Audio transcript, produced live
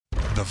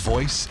The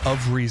voice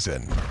of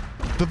reason.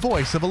 The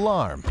voice of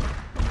alarm.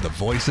 The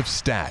voice of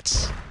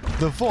stats.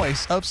 The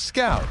voice of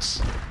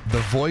scouts. The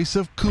voice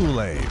of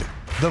Kool-Aid.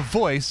 The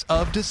voice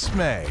of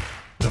dismay.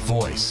 The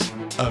voice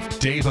of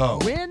Dave-O.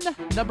 Win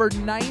number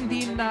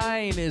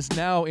 99 is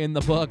now in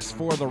the books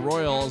for the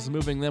Royals,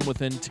 moving them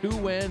within 2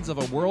 wins of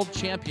a world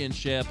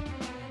championship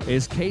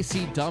as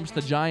KC dumps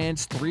the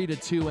Giants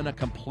 3-2 in a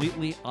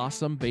completely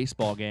awesome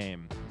baseball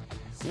game.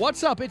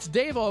 What's up? It's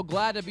Dave-O.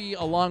 Glad to be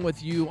along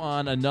with you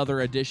on another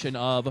edition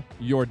of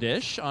Your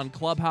Dish on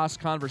Clubhouse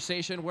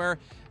Conversation, where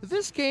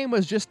this game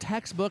was just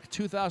textbook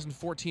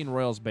 2014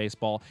 Royals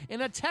baseball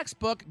in a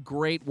textbook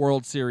great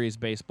World Series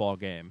baseball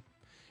game.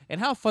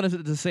 And how fun is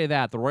it to say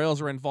that? The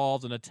Royals are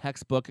involved in a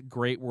textbook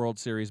great World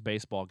Series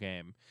baseball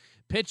game.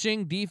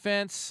 Pitching,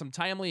 defense, some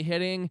timely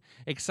hitting,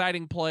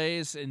 exciting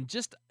plays, and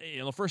just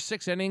the first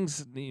 6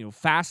 innings,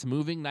 fast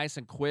moving, nice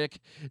and quick.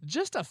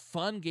 Just a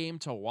fun game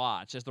to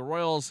watch as the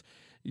Royals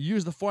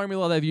use the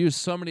formula they've used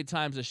so many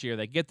times this year.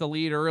 They get the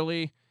lead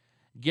early,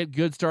 get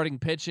good starting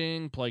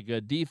pitching, play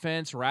good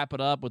defense, wrap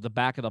it up with the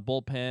back of the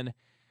bullpen.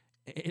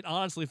 It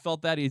honestly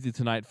felt that easy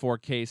tonight for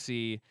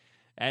KC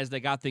as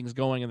they got things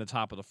going in the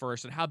top of the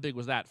first. And how big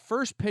was that?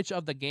 First pitch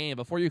of the game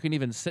before you can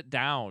even sit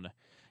down.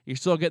 You're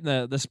still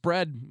getting the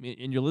spread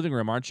in your living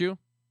room, aren't you?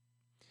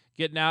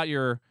 Getting out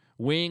your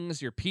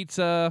wings, your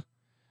pizza,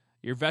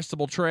 your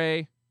vegetable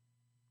tray,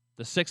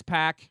 the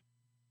 6-pack,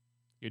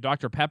 your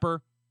Dr.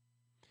 Pepper.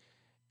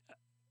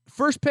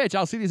 First pitch,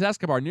 Alcides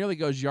Escobar nearly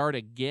goes yard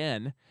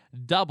again.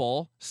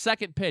 Double.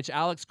 Second pitch,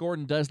 Alex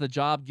Gordon does the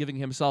job, giving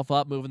himself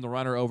up, moving the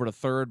runner over to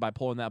third by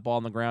pulling that ball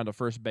on the ground to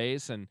first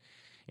base. And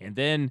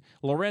then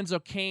Lorenzo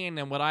Cain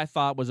and what I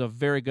thought was a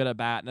very good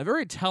at-bat and a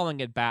very telling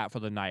at-bat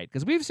for the night.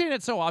 Because we've seen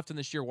it so often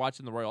this year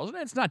watching the Royals, and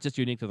it's not just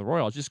unique to the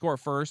Royals. You score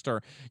first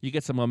or you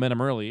get some momentum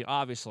early,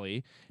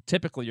 obviously.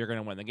 Typically, you're going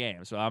to win the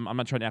game. So I'm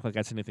not trying to act like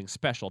that's anything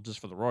special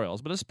just for the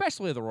Royals. But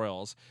especially the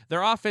Royals,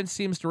 their offense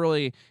seems to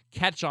really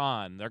catch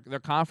on. Their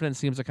confidence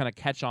seems to kind of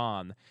catch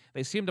on.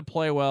 They seem to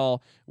play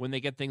well when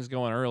they get things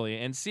going early.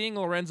 And seeing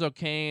Lorenzo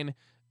Cain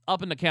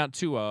up in the count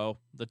 2-0,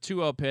 the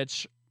 2-0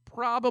 pitch,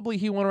 probably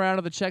he went around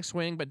to the check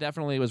swing, but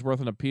definitely it was worth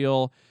an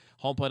appeal.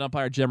 Home plate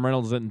umpire Jim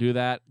Reynolds didn't do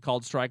that.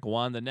 Called strike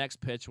 1. The next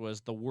pitch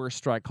was the worst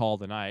strike call of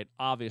the night.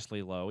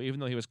 Obviously low. Even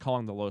though he was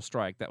calling the low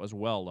strike, that was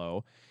well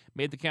low.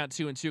 Made the count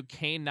 2-2.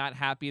 Cain not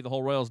happy. The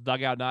whole Royals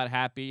dugout not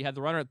happy. You had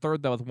the runner at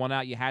third, though, with 1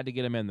 out. You had to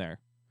get him in there.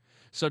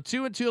 So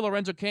 2-2,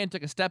 Lorenzo Cain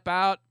took a step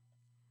out.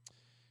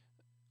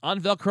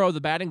 Unvelcroed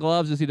the batting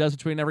gloves as he does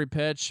between every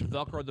pitch.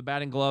 Velcroed the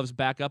batting gloves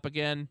back up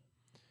again.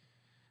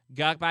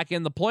 Got back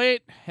in the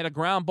plate, hit a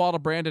ground ball to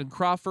Brandon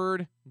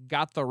Crawford,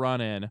 got the run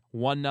in,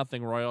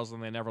 1-0 Royals,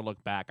 and they never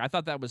looked back. I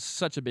thought that was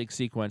such a big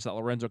sequence, that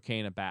Lorenzo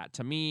Cain at bat.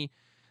 To me,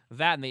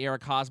 that and the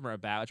Eric Hosmer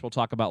at bat, which we'll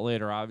talk about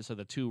later, obviously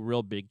the 2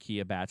 real big key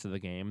at bats of the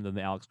game, then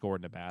the Alex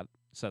Gordon at bat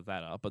set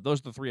that up. But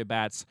those are the 3 at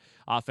bats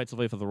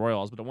offensively for the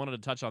Royals. But I wanted to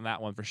touch on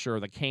that one for sure.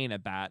 The Cain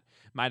at bat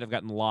might have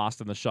gotten lost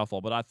in the shuffle,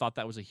 but I thought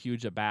that was a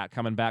huge at bat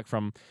coming back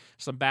from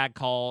some bad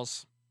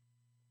calls.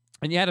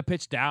 And you had a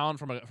pitch down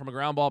from a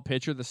ground ball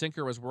pitcher. The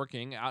sinker was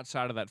working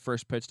outside of that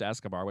first pitch to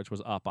Escobar, which was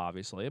up,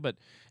 obviously.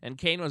 And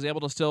Cain was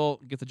able to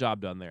still get the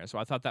job done there. So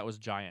I thought that was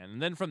giant.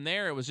 And then from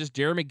there, it was just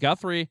Jeremy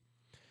Guthrie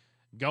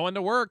going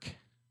to work,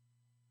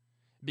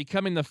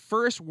 becoming the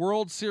first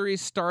World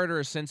Series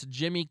starter since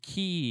Jimmy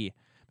Key.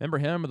 Remember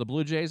him of the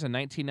Blue Jays in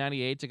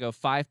 1998 to go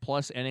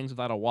 5+ innings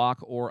without a walk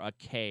or a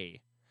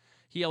K.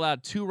 He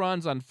allowed 2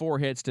 runs on 4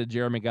 hits to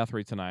Jeremy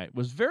Guthrie tonight.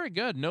 Was very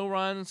good. No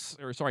walks,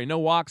 no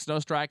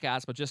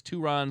strikeouts, but just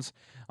 2 runs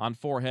on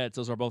 4 hits.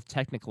 Those are both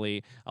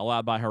technically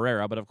allowed by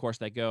Herrera, but of course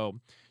they go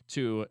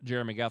to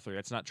Jeremy Guthrie.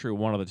 It's not true.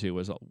 One of the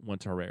 2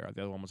 went to Herrera.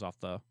 The other one was off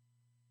the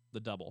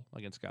double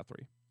against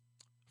Guthrie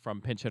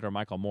from pinch hitter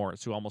Michael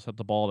Morris, who almost hit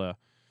the ball to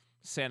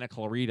Santa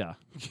Clarita,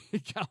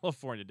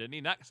 California, didn't he?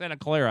 Not Santa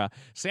Clara,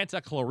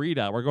 Santa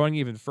Clarita. We're going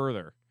even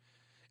further.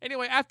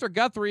 Anyway, after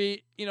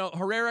Guthrie,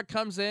 Herrera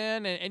comes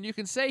in, and you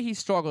can say he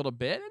struggled a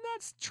bit, and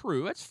that's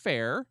true. It's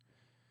fair.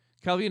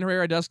 Kelvin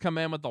Herrera does come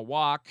in with a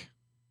walk,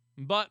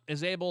 but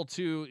is able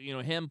to,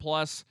 him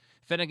plus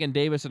Finnegan,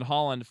 Davis, and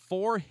Holland,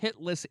 4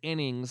 hitless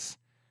innings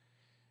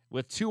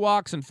with 2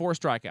 walks and 4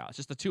 strikeouts.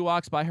 Just the 2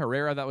 walks by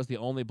Herrera, that was the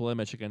only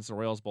blemish against the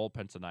Royals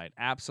bullpen tonight.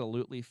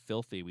 Absolutely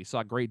filthy. We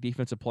saw great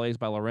defensive plays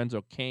by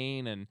Lorenzo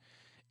Cain, and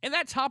in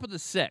that top of the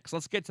 6th,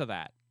 let's get to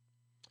that.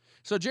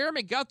 So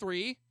Jeremy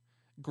Guthrie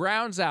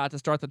grounds out to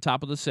start the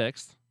top of the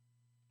 6th.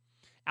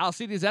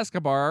 Alcides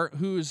Escobar,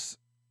 who's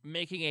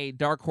making a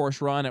dark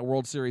horse run at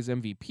World Series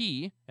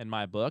MVP, in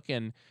my book,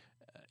 and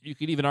you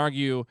could even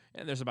argue,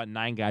 and there's about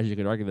 9 guys you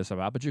could argue this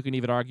about, but you can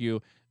even argue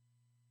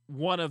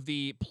one of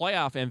the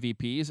playoff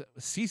MVPs,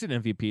 season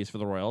MVPs for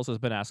the Royals has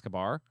been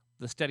Escobar.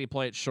 The steady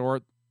play at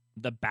short,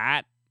 the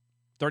bat,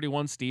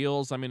 31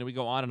 steals. I mean, we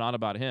go on and on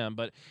about him,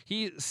 but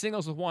he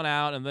singles with 1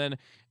 out, and then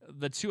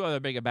the 2 other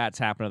big at-bats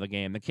happen in the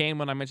game. The Cain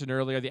one I mentioned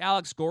earlier, the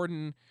Alex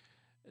Gordon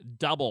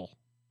double,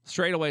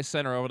 straightaway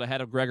center over the head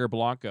of Gregor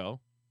Blanco,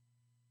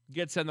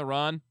 gets in the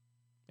run,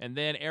 and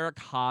then Eric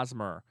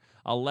Hosmer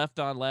a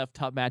left-on-left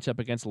tough matchup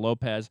against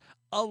Lopez.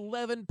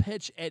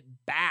 11-pitch at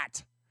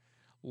bat.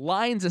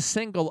 Lines a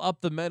single up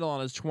the middle on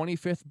his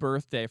 25th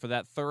birthday for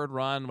that third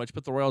run, which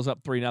put the Royals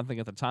up 3-0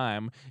 at the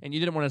time. And you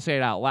didn't want to say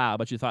it out loud,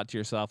 but you thought to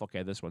yourself,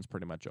 okay, this one's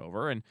pretty much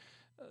over. And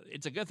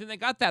it's a good thing they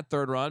got that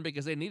third run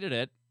because they needed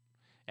it,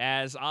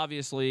 as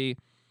obviously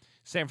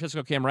San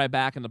Francisco came right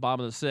back in the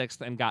bottom of the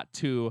sixth and got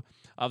 2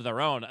 of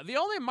their own. The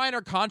only minor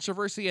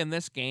controversy in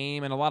this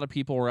game, and a lot of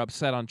people were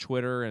upset on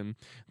Twitter and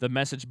the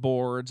message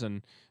boards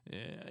and,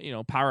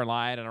 Power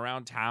Line and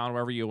around town,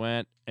 wherever you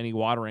went, any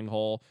watering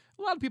hole.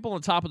 A lot of people on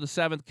the top of the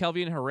seventh.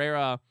 Kelvin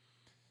Herrera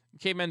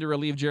came in to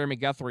relieve Jeremy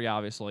Guthrie,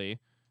 obviously,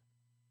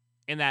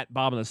 in that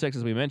bottom of the sixth,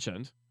 as we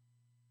mentioned.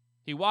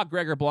 He walked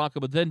Gregor Blanco,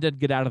 but then did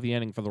get out of the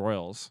inning for the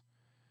Royals,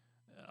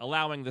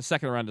 allowing the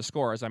second run to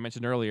score, as I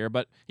mentioned earlier.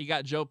 But he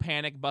got Joe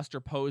Panic, Buster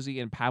Posey,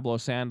 and Pablo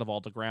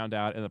Sandoval to ground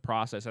out in the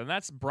process. And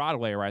that's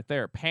Broadway right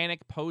there.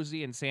 Panic,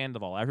 Posey, and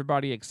Sandoval.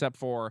 Everybody except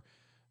for,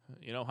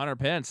 Hunter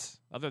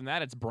Pence. Other than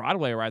that, it's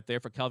Broadway right there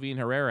for Kelvin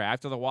Herrera.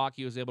 After the walk,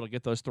 he was able to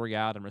get those 3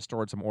 out and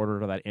restored some order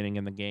to that inning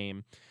in the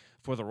game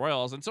for the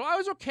Royals. And so I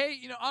was okay.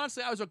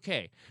 Honestly, I was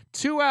okay.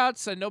 2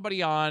 outs and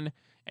nobody on,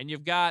 and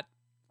you've got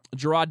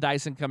Jarrod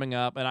Dyson coming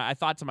up. And I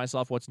thought to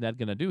myself, what's Ned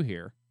going to do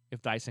here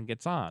if Dyson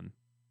gets on?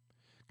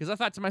 Because I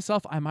thought to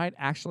myself, I might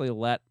actually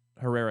let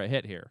Herrera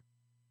hit here.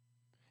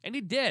 And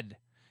he did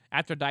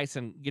after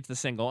Dyson gets the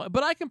single.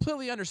 But I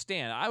completely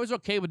understand. I was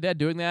okay with Ned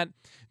doing that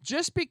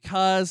just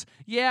because,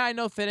 I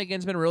know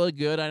Finnegan's been really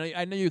good.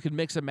 I know you could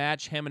mix and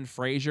match him and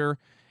Frazier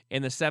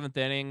in the 7th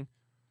inning.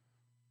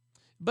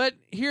 But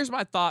here's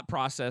my thought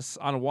process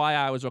on why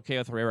I was okay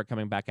with Herrera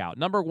coming back out.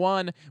 Number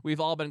one,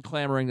 we've all been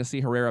clamoring to see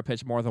Herrera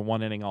pitch more than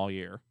 1 inning all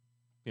year.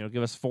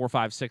 Give us 4,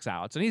 5, 6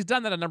 outs. And he's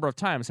done that a number of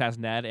times, has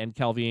Ned and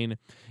Kelvin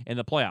in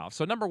the playoffs.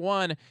 So, number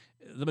one,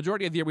 the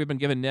majority of the year we've been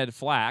giving Ned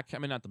flack. I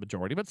mean, not the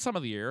majority, but some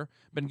of the year,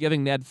 been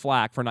giving Ned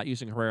flack for not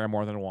using Herrera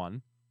more than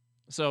 1.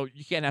 So,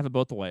 you can't have it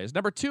both ways.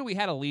 Number 2, we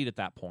had a lead at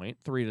that point,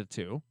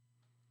 3-2.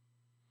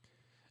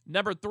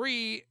 Number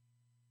 3,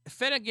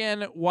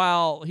 Finnegan,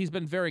 while he's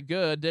been very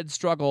good, did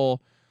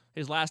struggle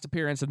his last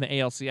appearance in the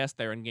ALCS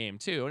there in Game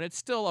 2. And it's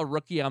still a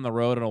rookie on the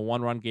road in a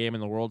 1-run game in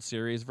the World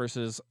Series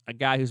versus a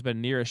guy who's been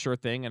near a sure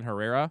thing in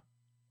Herrera.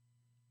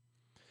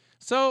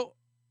 So,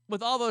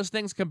 with all those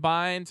things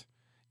combined,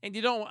 and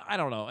I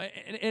don't know.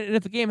 And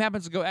if the game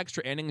happens to go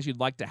extra innings, you'd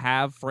like to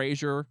have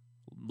Frazier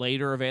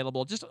later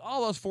available. Just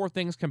all those 4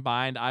 things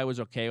combined, I was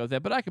okay with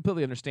it. But I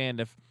completely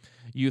understand if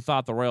you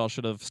thought the Royals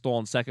should have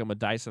stolen second with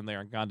Dyson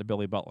there and gone to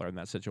Billy Butler in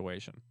that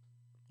situation.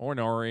 Or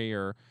Norrie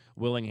or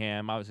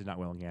Willingham. Obviously not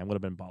Willingham. Would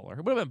have been Butler.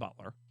 It would have been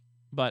Butler.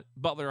 But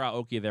Butler or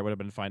Aoki there would have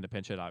been fine to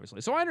pinch hit,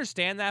 obviously. So I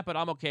understand that, but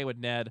I'm okay with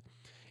Ned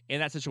in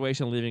that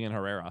situation leaving in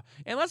Herrera.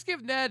 And let's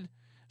give Ned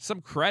some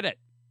credit.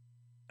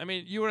 I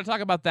mean, you want to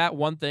talk about that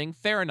one thing?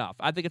 Fair enough.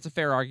 I think it's a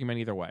fair argument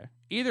either way.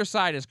 Either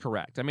side is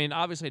correct. I mean,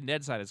 obviously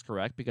Ned's side is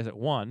correct because it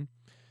won.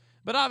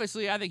 But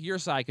obviously I think your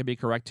side could be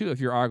correct too if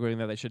you're arguing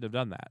that they should have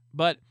done that.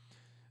 But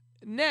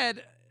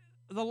Ned,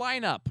 the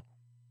lineup,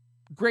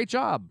 great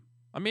job.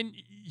 I mean,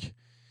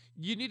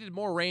 you needed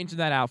more range in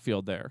that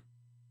outfield there,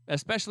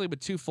 especially with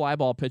 2 fly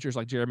ball pitchers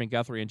like Jeremy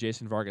Guthrie and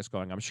Jason Vargas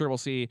going. I'm sure we'll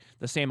see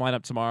the same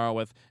lineup tomorrow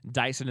with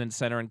Dyson in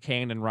center and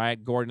Kane and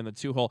Wright, Gordon in the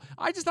 2-hole.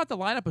 I just thought the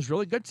lineup was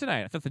really good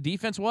tonight. I thought the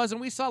defense was,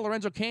 and we saw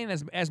Lorenzo Kane,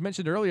 as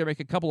mentioned earlier, make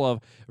a couple of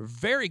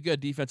very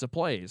good defensive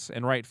plays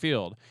in right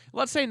field.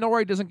 Let's say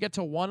Norrie doesn't get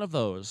to 1 of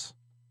those.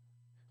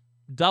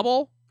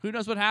 Double? Who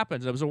knows what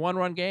happens? It was a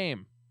 1-run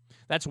game.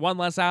 That's 1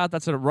 less out.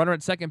 That's a runner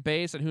at second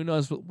base, and who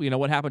knows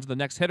what happens to the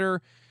next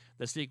hitter.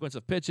 The sequence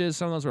of pitches,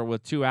 some of those were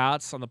with 2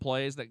 outs on the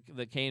plays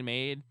that Kane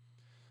made.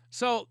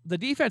 So the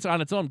defense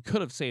on its own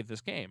could have saved this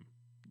game.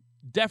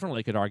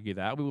 Definitely could argue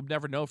that. We would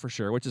never know for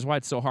sure, which is why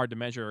it's so hard to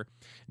measure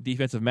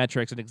defensive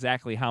metrics and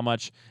exactly how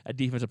much a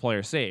defensive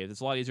player saves.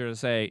 It's a lot easier to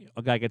say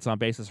a guy gets on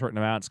base a certain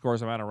amount,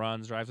 scores an amount of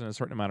runs, drives in a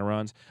certain amount of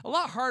runs. A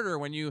lot harder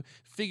when you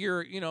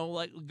figure,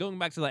 like going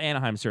back to the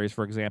Anaheim series,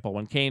 for example,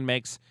 when Kane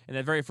makes, in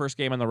that very first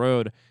game on the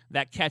road,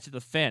 that catch at the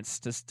fence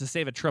to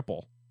save a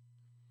triple.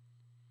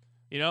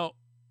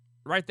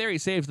 Right there, he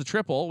saves the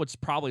triple, which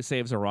probably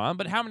saves a run.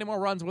 But how many more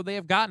runs would they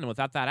have gotten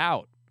without that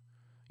out?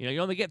 You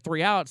only get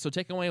 3 outs, so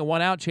taking away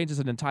 1 out changes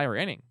an entire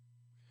inning.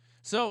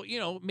 So,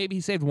 maybe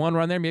he saved 1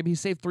 run there. Maybe he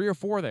saved 3 or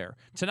 4 there.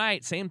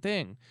 Tonight, same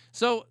thing.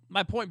 So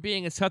my point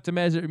being, it's tough to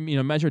measure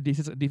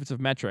defensive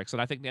metrics,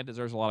 and I think Ned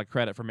deserves a lot of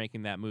credit for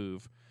making that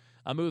move.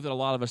 A move that a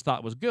lot of us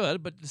thought was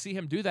good, but to see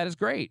him do that is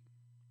great.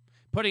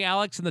 Putting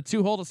Alex in the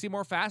 2-hole to see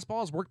more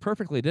fastballs worked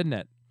perfectly, didn't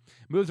it?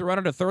 Moved the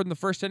runner to third in the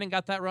first inning,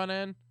 got that run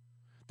in.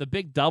 The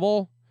big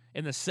double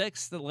in the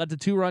 6th that led to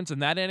 2 runs in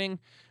that inning.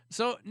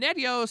 So Ned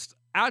Yost,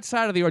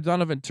 outside of the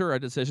Ordano Ventura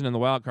decision in the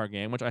wildcard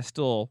game, which I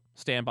still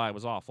stand by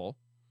was awful,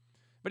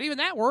 but even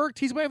that worked.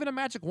 He's waving a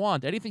magic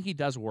wand. Anything he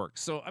does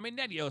works. So,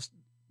 Ned Yost,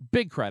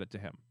 big credit to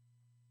him.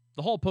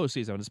 The whole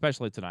postseason,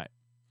 especially tonight.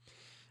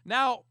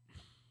 Now,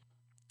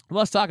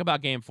 let's talk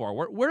about Game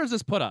 4. Where does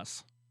this put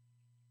us?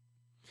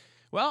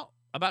 Well,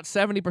 about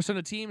 70%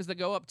 of teams that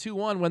go up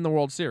 2-1 win the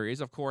World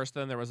Series. Of course,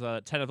 then there was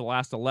 10 of the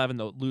last 11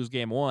 that lose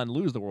game one,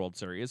 lose the World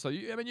Series. So,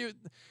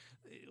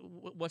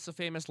 what's the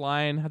famous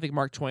line? I think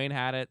Mark Twain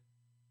had it.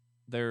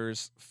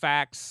 There's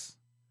facts.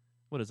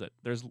 What is it?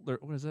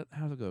 What is it?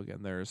 How does it go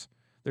again? There's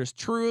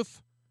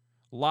truth,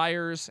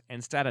 liars,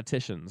 and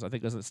statisticians. I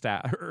think that's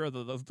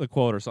the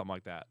quote or something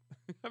like that.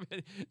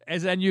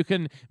 As in, you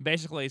can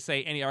basically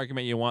say any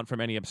argument you want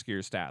from any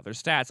obscure stat.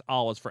 There's stats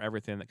always for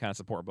everything that kind of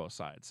support both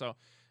sides. So,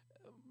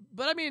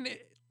 but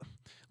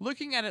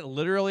looking at it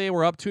literally,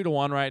 we're up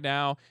 2-1 right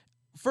now.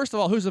 First of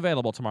all, who's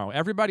available tomorrow?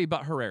 Everybody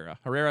but Herrera.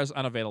 Herrera's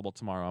unavailable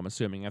tomorrow, I'm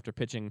assuming, after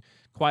pitching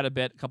quite a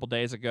bit a couple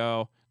days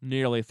ago,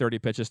 nearly 30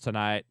 pitches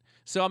tonight.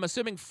 So I'm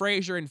assuming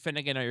Frazier and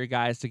Finnegan are your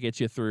guys to get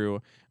you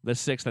through the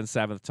 6th and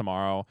 7th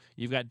tomorrow.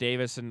 You've got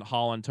Davis and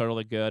Holland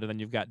totally good, and then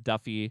you've got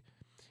Duffy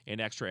in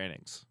extra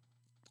innings.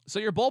 So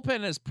your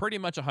bullpen is pretty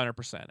much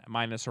 100%,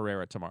 minus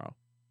Herrera tomorrow.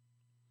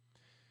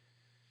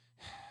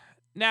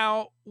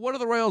 Now, what do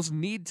the Royals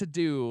need to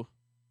do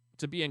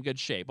to be in good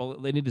shape? Well,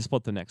 they need to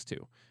split the next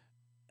two.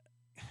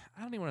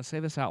 I don't even want to say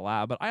this out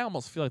loud, but I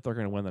almost feel like they're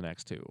going to win the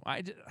next two.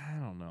 I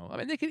don't know. I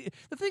mean,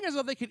 the thing is,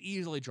 though, they could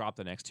easily drop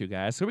the next two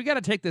guys. So we got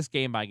to take this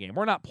game by game.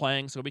 We're not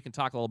playing, so we can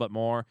talk a little bit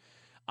more.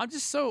 I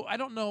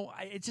don't know.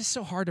 It's just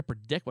so hard to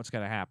predict what's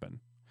going to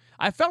happen.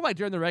 I felt like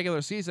during the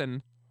regular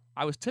season,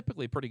 I was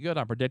typically pretty good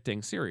on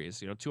predicting series.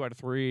 2 out of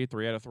 3,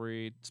 3 out of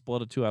 3,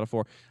 split of 2 out of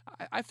 4.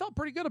 I felt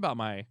pretty good about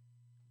my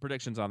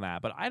predictions on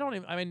that, but I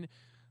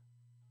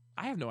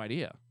have no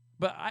idea.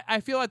 But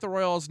I feel like the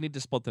Royals need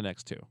to split the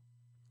next two.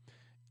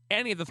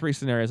 Any of the three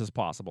scenarios is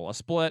possible. A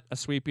split, a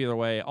sweep, either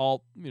way.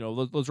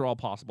 Those are all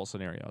possible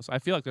scenarios. I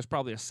feel like there's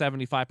probably a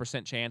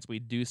 75% chance we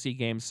do see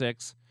Game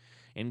 6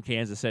 in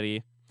Kansas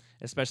City,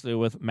 especially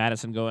with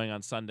Madison going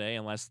on Sunday,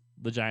 unless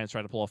the Giants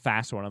try to pull a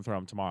fast one and throw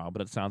them tomorrow.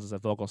 But it sounds as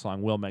if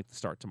Vogelsong will make the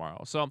start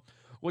tomorrow. So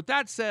with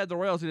that said, the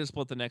Royals need to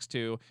split the next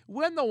two,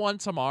 win the one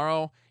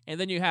tomorrow,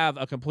 and then you have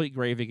a complete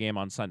gravy game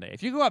on Sunday.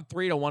 If you go up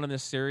 3-1 in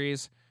this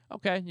series,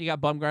 okay, you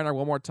got Bumgarner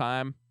one more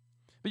time.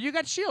 But you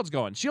got Shields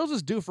going. Shields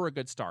is due for a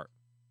good start.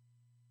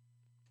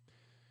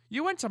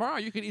 You win tomorrow,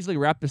 you could easily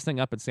wrap this thing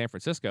up in San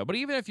Francisco. But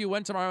even if you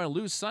win tomorrow and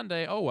lose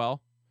Sunday, oh well.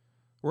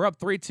 We're up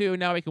 3-2.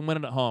 Now we can win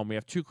it at home. We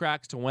have 2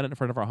 cracks to win it in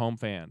front of our home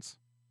fans.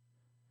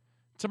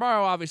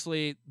 Tomorrow,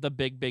 obviously, the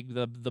big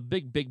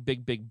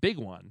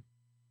one.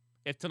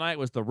 If tonight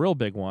was the real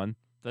big one,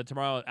 then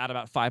tomorrow add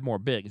about 5 more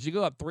bigs. You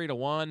go up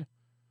 3-1,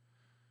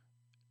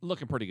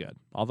 looking pretty good.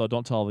 Although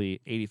don't tell the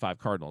 85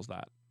 Cardinals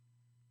that.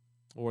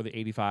 Or the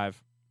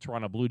 85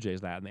 Toronto Blue Jays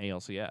that in the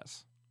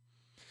ALCS.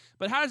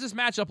 But how does this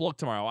matchup look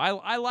tomorrow?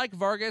 I like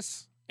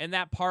Vargas in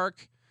that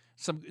park.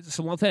 Some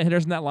left-handed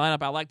hitters in that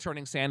lineup. I like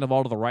turning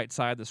Sandoval to the right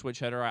side, the switch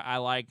hitter. I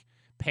like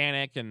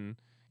Panic and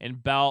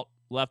Belt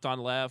left on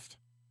left.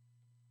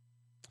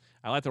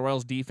 I like the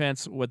Royals'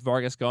 defense with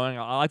Vargas going.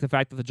 I like the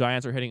fact that the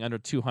Giants are hitting under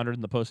 200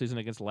 in the postseason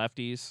against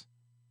lefties.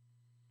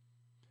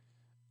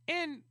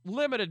 In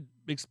limited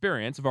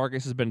experience,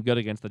 Vargas has been good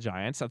against the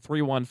Giants. A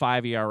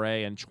 3.15 ERA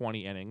in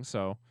 20 innings,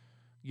 so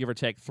give or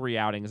take 3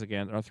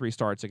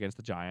 starts against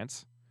the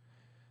Giants.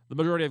 The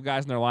majority of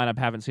guys in their lineup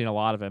haven't seen a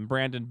lot of him.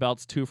 Brandon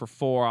Belt's 2 for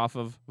 4 off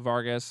of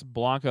Vargas.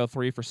 Blanco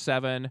 3 for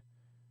 7.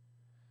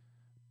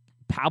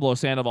 Pablo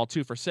Sandoval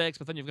 2 for 6.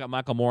 But then you've got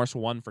Michael Morris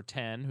 1 for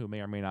 10, who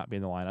may or may not be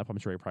in the lineup. I'm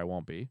sure he probably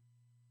won't be.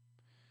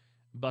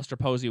 Buster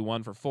Posey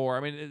 1 for 4. I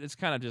mean, it's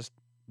kind of just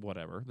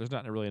whatever. There's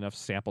not really enough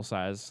sample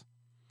size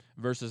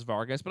versus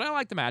Vargas. But I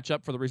like the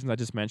matchup for the reasons I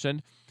just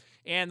mentioned.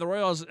 And the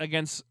Royals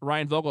against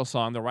Ryan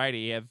Vogelsong, the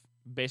righty, have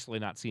basically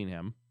not seen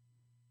him.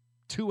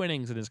 2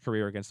 innings in his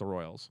career against the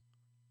Royals.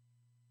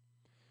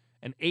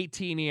 An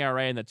 18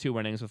 ERA in the 2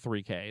 innings with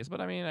 3 Ks. But,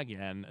 I mean,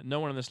 again,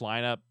 no one in this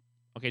lineup.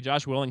 Okay,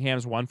 Josh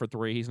Willingham's 1 for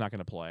 3. He's not going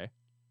to play.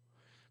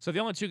 So the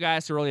only 2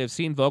 guys to really have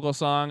seen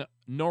Vogelsong,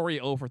 Nori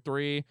 0 for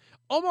 3.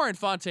 Omar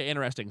Infante,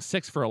 interesting,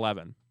 6 for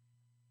 11.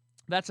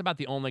 That's about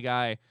the only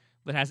guy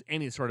that has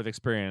any sort of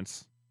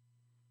experience.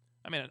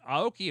 I mean,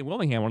 Aoki and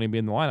Willingham won't even be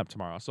in the lineup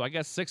tomorrow. So I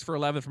guess 6 for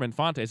 11 from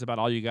Infante is about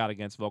all you got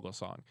against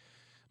Vogelsong.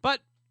 But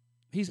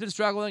he's been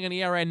struggling in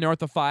ERA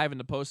north of 5 in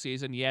the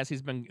postseason. Yes,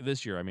 he's been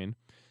this year,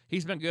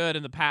 He's been good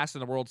in the past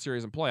in the World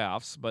Series and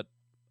playoffs, but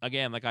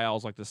again, like I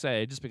always like to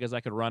say, just because I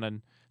could run a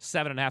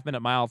 7.5-minute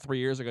mile 3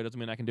 years ago doesn't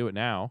mean I can do it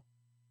now.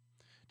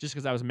 Just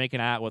because I was making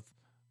out with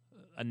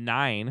a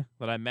 9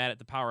 that I met at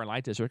the Power and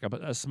Light District,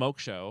 a smoke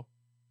show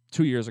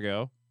 2 years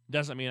ago,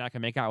 doesn't mean I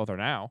can make out with her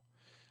now.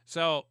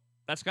 So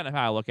that's kind of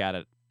how I look at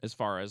it as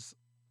far as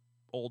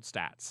old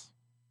stats.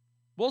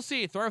 We'll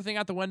see. Throw everything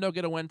out the window,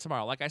 get a win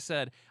tomorrow. Like I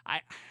said,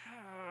 I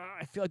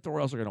feel like the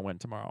Royals are going to win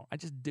tomorrow. I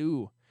just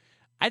do.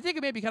 I think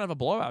it may be kind of a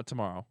blowout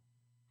tomorrow.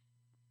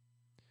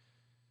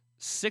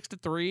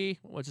 6-3,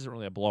 which isn't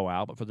really a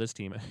blowout, but for this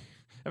team,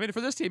 for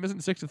this team,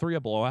 isn't 6-3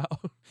 a blowout?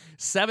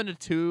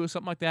 7-2,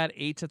 something like that.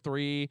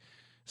 8-3,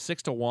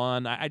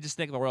 6-1. I just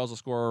think the Royals will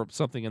score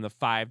something in the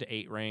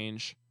 5-8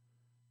 range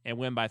and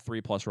win by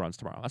 3+ runs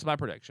tomorrow. That's my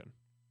prediction.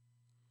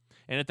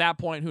 And at that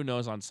point, who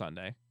knows on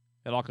Sunday?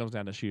 It all comes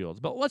down to Shields.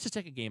 But let's just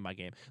take it game by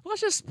game.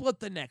 Let's just split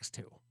the next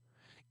two.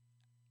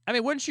 I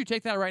mean, wouldn't you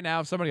take that right now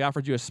if somebody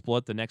offered you a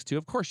split the next two?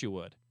 Of course you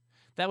would.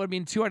 That would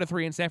mean 2 out of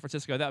 3 in San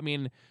Francisco. That would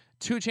mean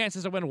 2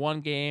 chances to win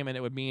 1 game, and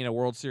it would mean a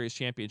World Series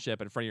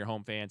championship in front of your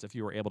home fans if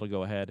you were able to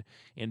go ahead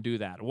and do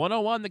that.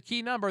 101, the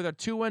key number. They're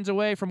 2 wins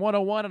away from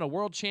 101 and a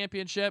World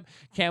Championship.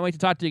 Can't wait to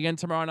talk to you again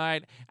tomorrow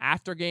night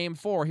after Game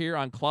 4 here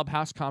on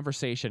Clubhouse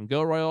Conversation.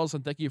 Go Royals,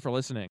 and thank you for listening.